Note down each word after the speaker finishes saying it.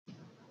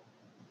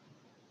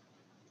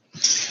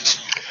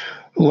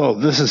Hello,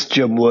 this is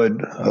Jim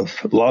Wood of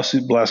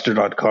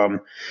LawsuitBlaster.com,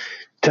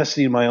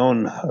 testing my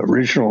own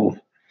original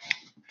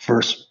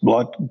first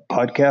blog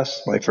podcast,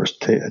 my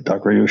first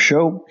talk radio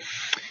show.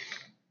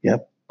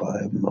 Yep,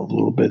 I'm a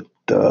little bit,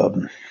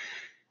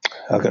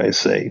 how can I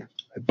say,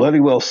 I bloody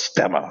well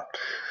stammer.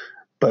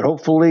 But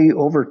hopefully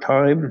over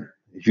time,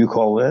 as you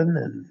call in,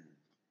 and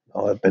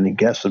I'll have many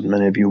guests, and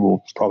many of you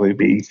will probably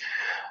be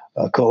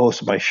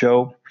co-hosts of my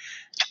show.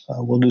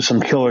 We'll do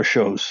some killer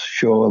shows,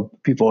 show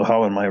people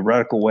how in my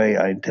radical way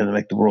I intend to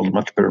make the world a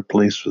much better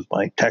place with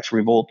my tax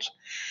revolts.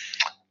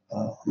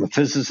 I'm a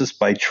physicist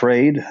by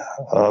trade,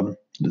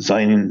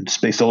 designing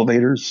space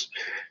elevators,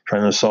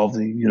 trying to solve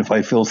the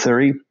unified field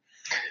theory.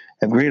 I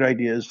have great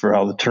ideas for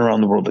how to turn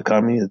around the world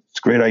economy. It's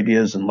great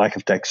ideas and lack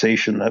of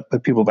taxation that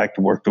put people back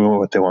to work doing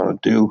what they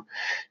want to do.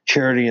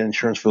 Charity and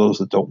insurance for those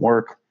that don't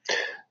work.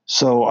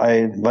 So I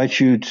invite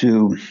you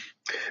to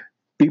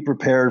be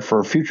prepared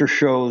for future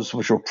shows,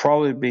 which will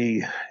probably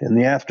be in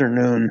the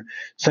afternoon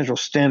Central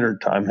Standard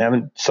Time. I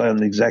haven't decided on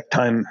the exact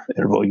time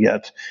interval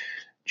yet.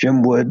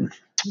 Jim Wood,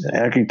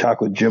 Anarchy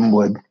Talk with Jim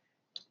Wood,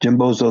 Jim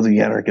Bozo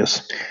the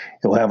Anarchist.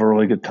 You'll have a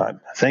really good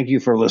time. Thank you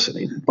for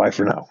listening. Bye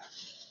for now.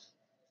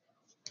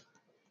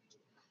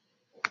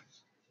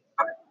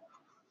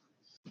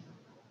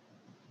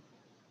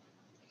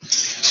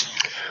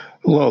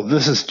 Hello,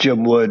 this is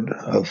Jim Wood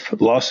of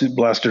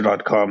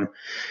LawsuitBlaster.com,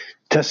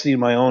 testing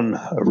my own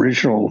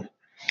original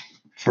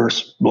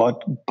first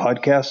blog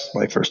podcast,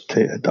 my first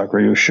talk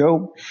radio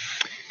show.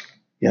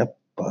 Yep,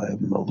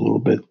 I'm a little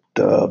bit,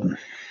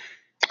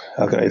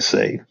 how can I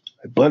say,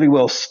 I bloody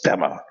well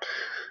stammer.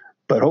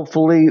 But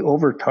hopefully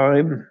over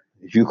time,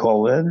 as you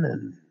call in,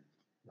 and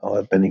I'll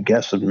have many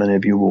guests, and many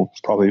of you will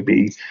probably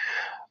be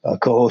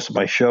co-hosts of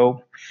my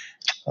show.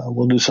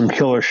 We'll do some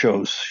killer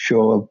shows,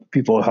 show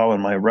people how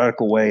in my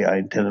radical way I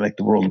intend to make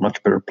the world a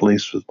much better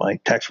place with my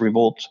tax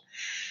revolts.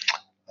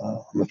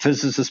 I'm a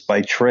physicist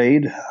by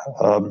trade,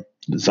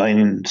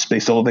 designing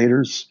space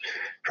elevators,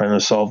 trying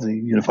to solve the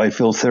unified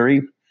field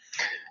theory.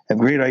 I have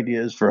great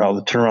ideas for how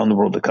to turn around the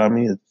world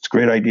economy. It's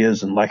great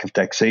ideas and lack of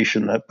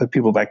taxation that put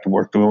people back to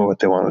work doing what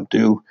they want to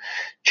do.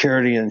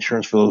 Charity and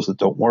insurance for those that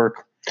don't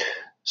work.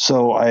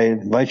 So I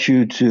invite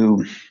you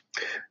to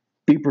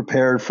be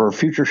prepared for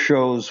future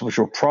shows, which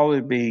will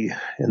probably be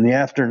in the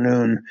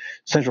afternoon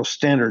Central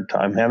Standard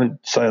Time. I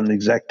haven't decided on the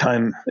exact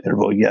time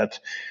interval yet.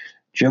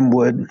 Jim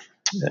Wood,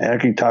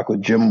 Anarchy Talk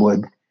with Jim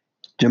Wood,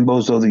 Jim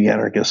Bozo the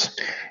Anarchist.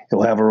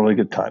 You'll have a really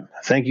good time.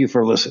 Thank you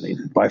for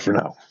listening. Bye for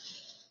now.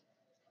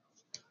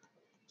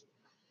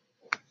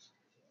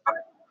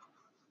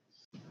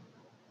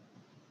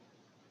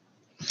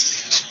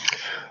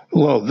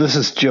 Hello, this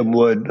is Jim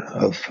Wood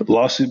of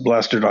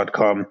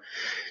LawsuitBlaster.com,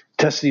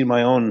 testing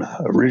my own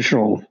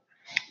original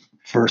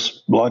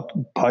first blog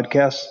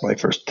podcast, my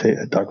first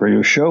talk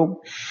radio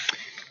show.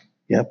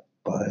 Yep,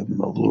 I'm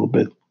a little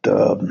bit,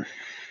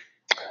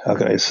 how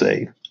can I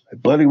say, I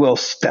bloody well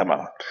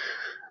stammer.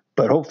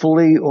 But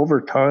hopefully over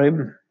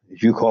time,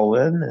 as you call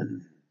in,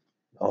 and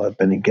I'll have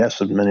many guests,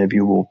 and many of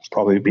you will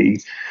probably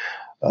be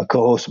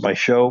co-hosts of my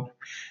show.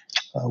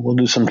 We'll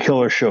do some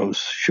killer shows,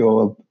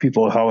 show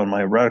people how in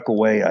my radical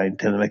way I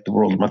intend to make the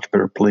world a much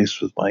better place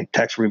with my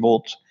tax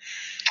revolts.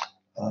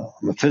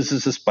 I'm a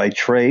physicist by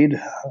trade,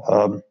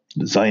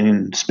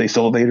 designing space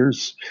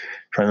elevators,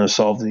 trying to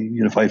solve the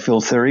unified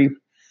field theory.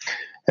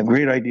 I have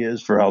great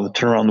ideas for how to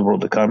turn around the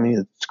world economy.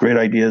 It's great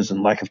ideas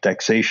and lack of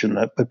taxation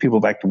that put people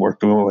back to work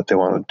doing what they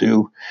want to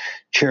do.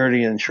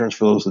 Charity and insurance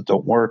for those that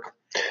don't work.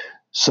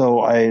 So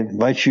I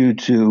invite you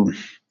to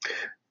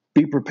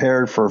be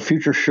prepared for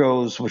future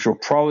shows, which will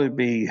probably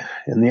be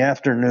in the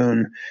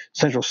afternoon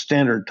Central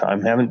Standard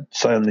Time. I haven't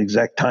decided on the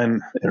exact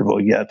time interval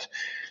yet.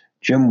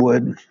 Jim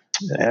Wood,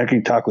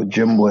 Anarchy Talk with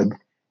Jim Wood,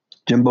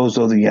 Jim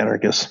Bozo the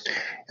Anarchist.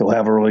 You'll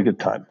have a really good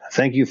time.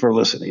 Thank you for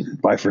listening.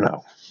 Bye for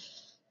now.